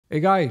Hey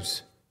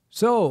guys,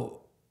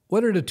 so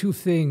what are the two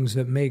things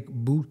that make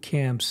boot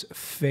camps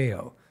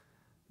fail?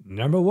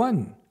 Number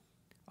one,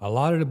 a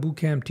lot of the boot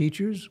camp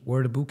teachers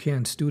were the boot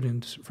camp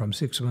students from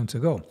 6 months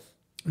ago.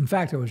 In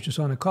fact, I was just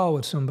on a call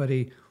with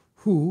somebody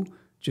who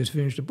just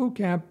finished a boot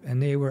camp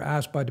and they were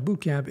asked by the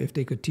boot camp if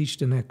they could teach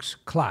the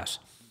next class.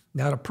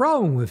 Now, the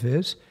problem with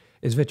this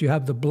is that you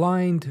have the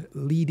blind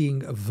leading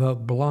the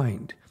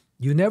blind.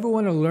 You never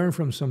want to learn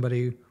from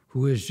somebody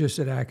who is just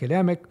an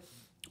academic,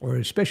 or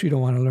especially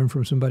don't want to learn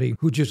from somebody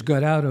who just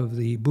got out of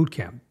the boot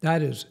camp.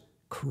 That is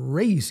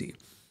crazy.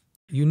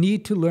 You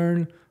need to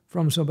learn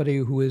from somebody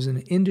who is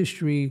an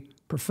industry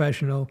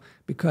professional,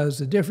 because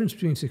the difference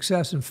between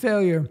success and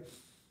failure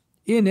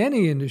in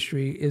any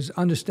industry is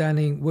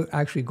understanding what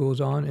actually goes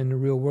on in the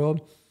real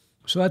world.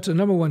 So that's the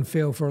number one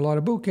fail for a lot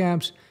of boot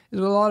camps, is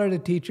a lot of the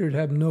teachers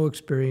have no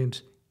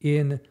experience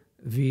in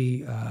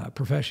the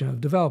profession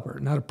of developer.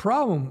 Now, the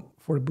problem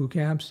for the boot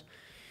camps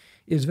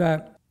is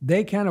that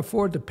they can't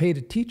afford to pay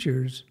the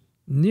teachers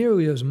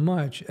nearly as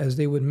much as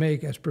they would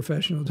make as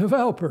professional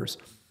developers.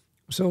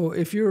 So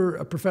if you're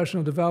a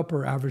professional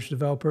developer, average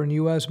developer in the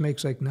US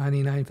makes like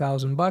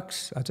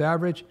 $99,000, that's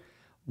average.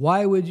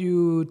 Why would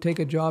you take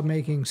a job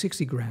making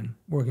 60 grand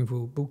working for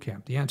a boot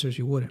camp? The answer is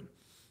you wouldn't.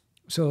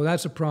 So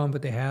that's a problem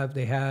that they have.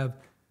 They have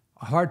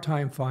a hard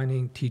time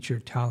finding teacher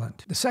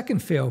talent. The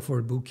second fail for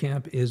a boot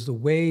camp is the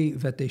way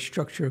that they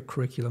structure a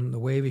curriculum, the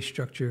way they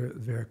structure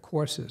their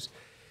courses.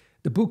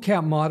 The boot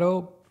camp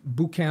motto,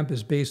 boot camp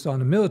is based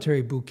on a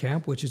military boot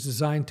camp, which is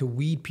designed to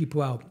weed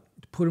people out,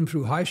 to put them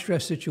through high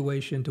stress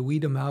situation, to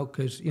weed them out,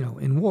 because, you know,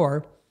 in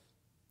war,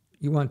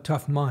 you want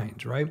tough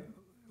minds, right?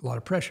 A lot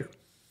of pressure.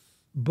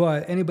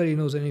 But anybody who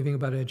knows anything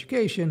about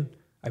education,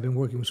 I've been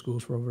working with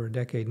schools for over a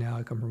decade now.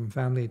 I come from a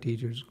family of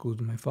teachers,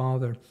 including my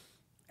father.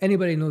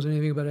 Anybody who knows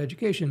anything about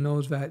education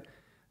knows that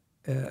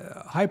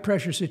a high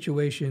pressure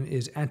situation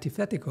is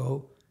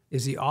antithetical,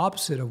 is the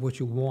opposite of what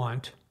you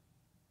want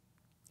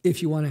if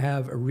you want to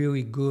have a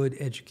really good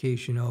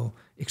educational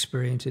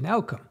experience and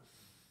outcome.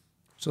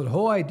 So the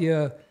whole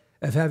idea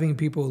of having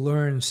people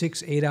learn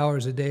 6-8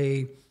 hours a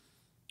day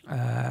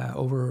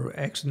over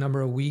X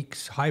number of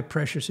weeks, high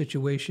pressure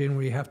situation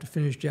where you have to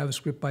finish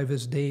JavaScript by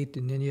this date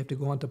and then you have to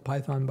go on to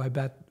Python by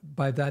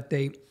that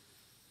date.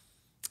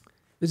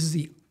 This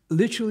is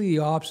literally the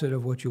opposite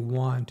of what you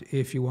want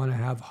if you want to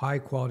have high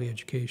quality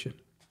education.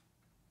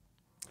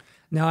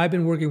 Now, I've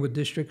been working with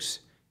districts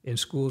in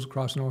schools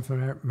across North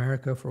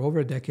America for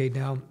over a decade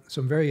now,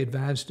 some very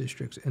advanced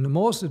districts. And the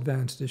most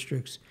advanced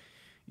districts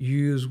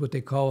use what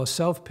they call a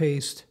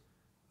self-paced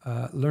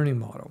learning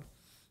model.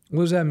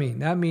 What does that mean?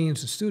 That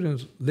means the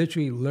students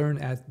literally learn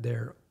at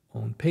their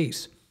own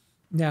pace.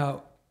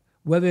 Now,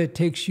 whether it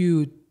takes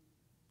you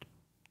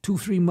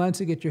 2-3 months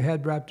to get your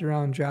head wrapped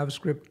around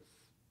JavaScript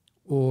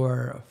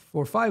or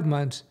 4 or 5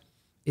 months,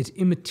 it's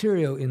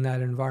immaterial in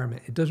that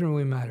environment. It doesn't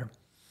really matter.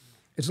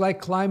 It's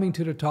like climbing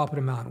to the top of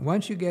the mountain.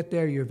 Once you get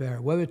there, you're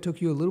there. Whether it took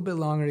you a little bit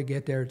longer to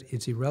get there,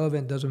 it's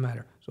irrelevant, doesn't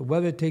matter. So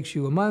whether it takes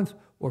you a month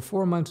or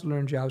 4 months to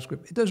learn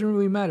JavaScript, it doesn't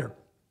really matter.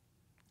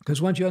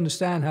 Because once you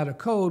understand how to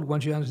code,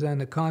 once you understand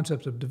the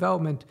concepts of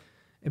development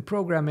and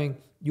programming,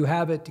 you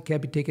have it, it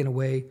can't be taken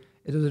away.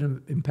 It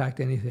doesn't impact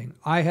anything.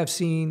 I have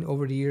seen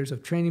over the years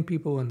of training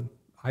people, and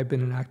I've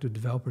been an active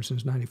developer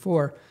since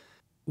 '94,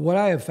 what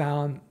I have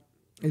found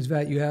is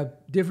that you have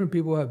different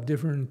people have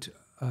different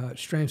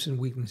strengths and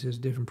weaknesses,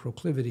 different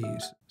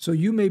proclivities. So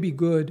you may be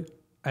good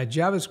at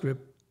JavaScript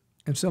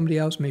and somebody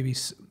else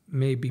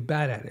may be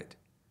bad at it.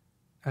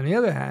 On the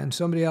other hand,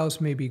 somebody else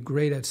may be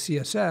great at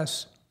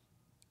CSS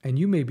and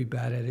you may be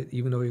bad at it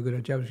even though you're good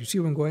at JavaScript. You see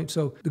where I'm going?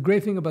 So the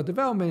great thing about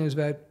development is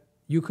that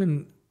you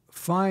can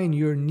find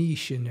your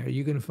niche in there.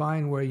 You can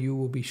find where you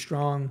will be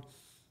strong,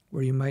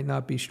 where you might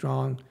not be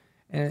strong.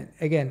 And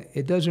again,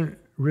 it doesn't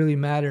really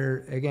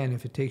matter, again,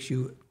 if it takes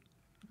you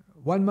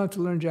 1 month to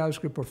learn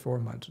JavaScript or 4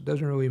 months. It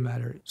doesn't really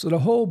matter. So the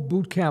whole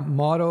bootcamp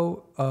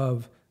motto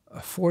of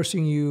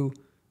forcing you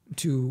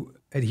to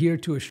adhere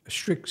to a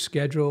strict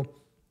schedule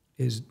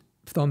is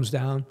thumbs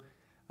down.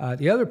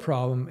 The other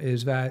problem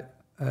is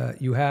that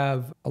you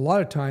have a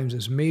lot of times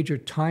this major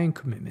time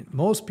commitment.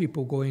 Most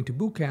people going to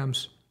boot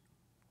camps,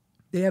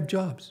 they have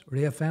jobs or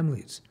they have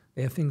families.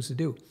 They have things to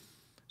do.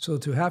 So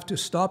to have to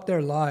stop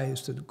their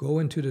lives to go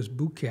into this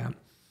boot camp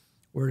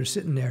where they're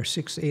sitting there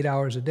 6-8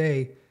 hours a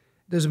day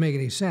doesn't make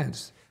any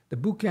sense. The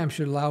boot camp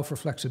should allow for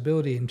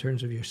flexibility in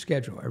terms of your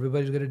schedule.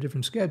 Everybody's got a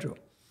different schedule.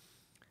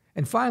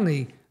 And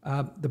finally,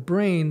 the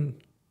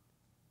brain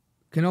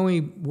can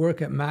only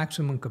work at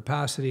maximum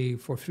capacity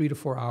for 3 to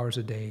 4 hours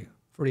a day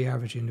for the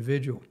average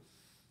individual.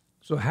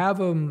 So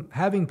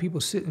having people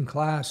sit in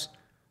class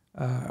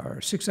or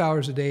 6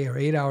 hours a day or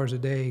 8 hours a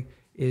day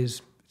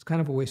it's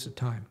kind of a waste of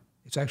time.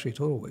 It's actually a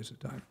total waste of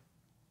time.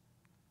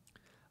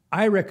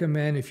 I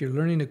recommend, if you're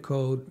learning to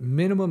code,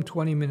 minimum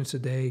 20 minutes a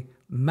day,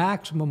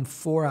 maximum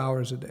 4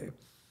 hours a day.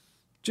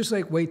 Just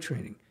like weight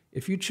training.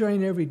 If you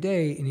train every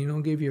day and you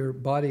don't give your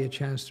body a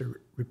chance to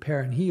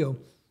repair and heal,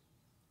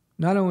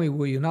 not only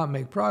will you not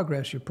make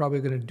progress, you're probably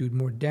going to do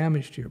more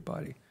damage to your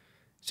body.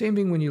 Same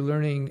thing when you're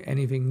learning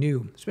anything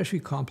new, especially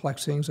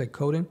complex things like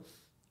coding.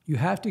 You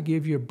have to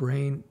give your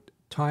brain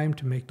time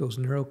to make those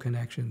neural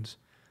connections.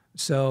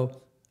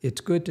 So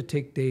it's good to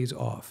take days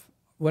off.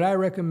 What I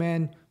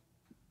recommend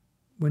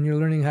when you're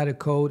learning how to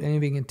code,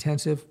 anything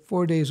intensive,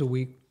 4 days a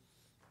week.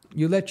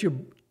 You let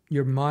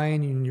your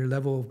mind and your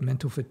level of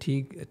mental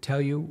fatigue tell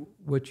you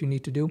what you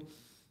need to do.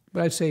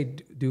 But I'd say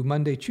do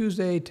Monday,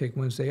 Tuesday, take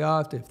Wednesday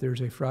off. If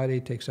Thursday, Friday,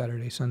 take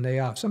Saturday, Sunday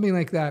off. Something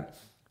like that.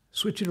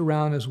 Switch it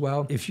around as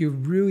well. If you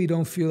really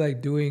don't feel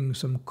like doing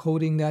some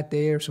coding that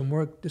day or some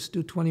work, just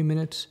do 20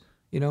 minutes,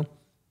 you know.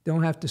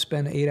 Don't have to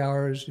spend 8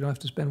 hours. You don't have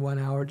to spend 1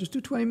 hour. Just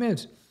do 20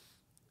 minutes.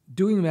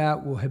 Doing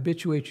that will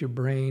habituate your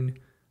brain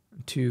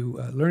to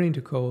learning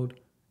to code,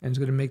 and it's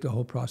going to make the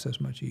whole process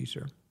much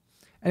easier.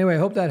 Anyway, I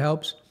hope that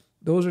helps.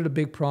 Those are the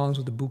big problems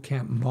with the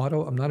bootcamp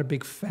model. I'm not a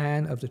big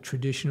fan of the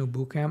traditional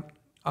bootcamp.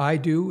 I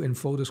do, in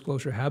full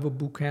disclosure, have a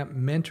bootcamp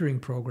mentoring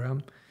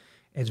program.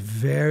 It's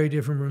very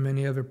different from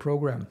any other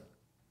program.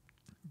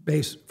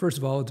 First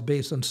of all, it's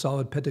based on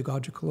solid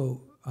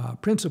pedagogical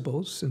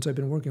principles. Since I've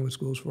been working with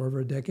schools for over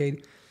a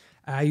decade,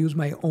 I use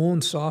my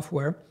own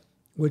software,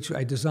 which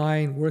I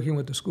designed working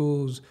with the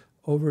schools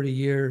over the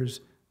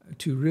years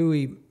to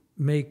really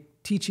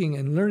make teaching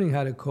and learning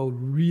how to code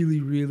really,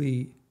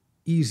 really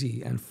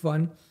easy and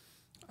fun.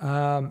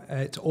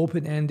 It's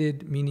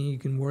open-ended, meaning you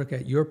can work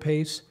at your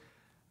pace.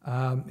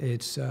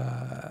 It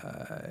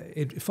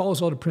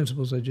follows all the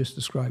principles I just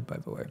described, by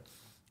the way.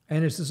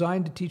 And it's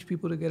designed to teach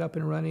people to get up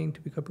and running,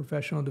 to become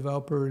professional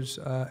developers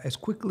as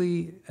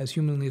quickly as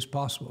humanly as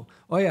possible.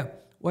 Oh yeah,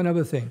 one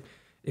other thing.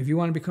 If you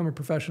want to become a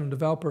professional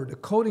developer, the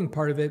coding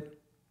part of it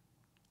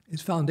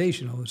is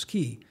foundational, it's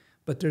key.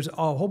 But there's a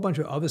whole bunch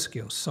of other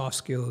skills, soft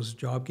skills,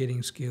 job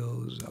getting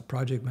skills,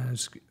 project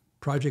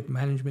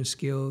management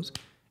skills,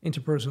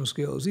 interpersonal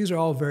skills. These are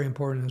all very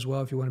important as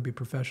well if you want to be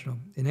professional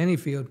in any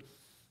field.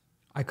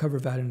 I cover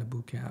that in the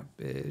bootcamp.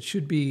 It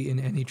should be in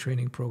any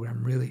training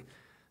program, really.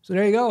 So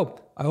there you go.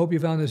 I hope you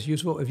found this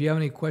useful. If you have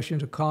any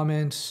questions or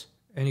comments,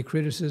 any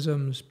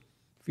criticisms,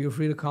 feel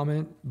free to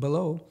comment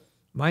below.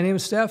 My name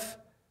is Steph.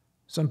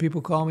 Some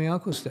people call me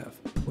Uncle Steph.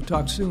 We'll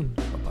talk soon.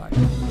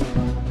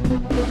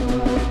 Bye-bye.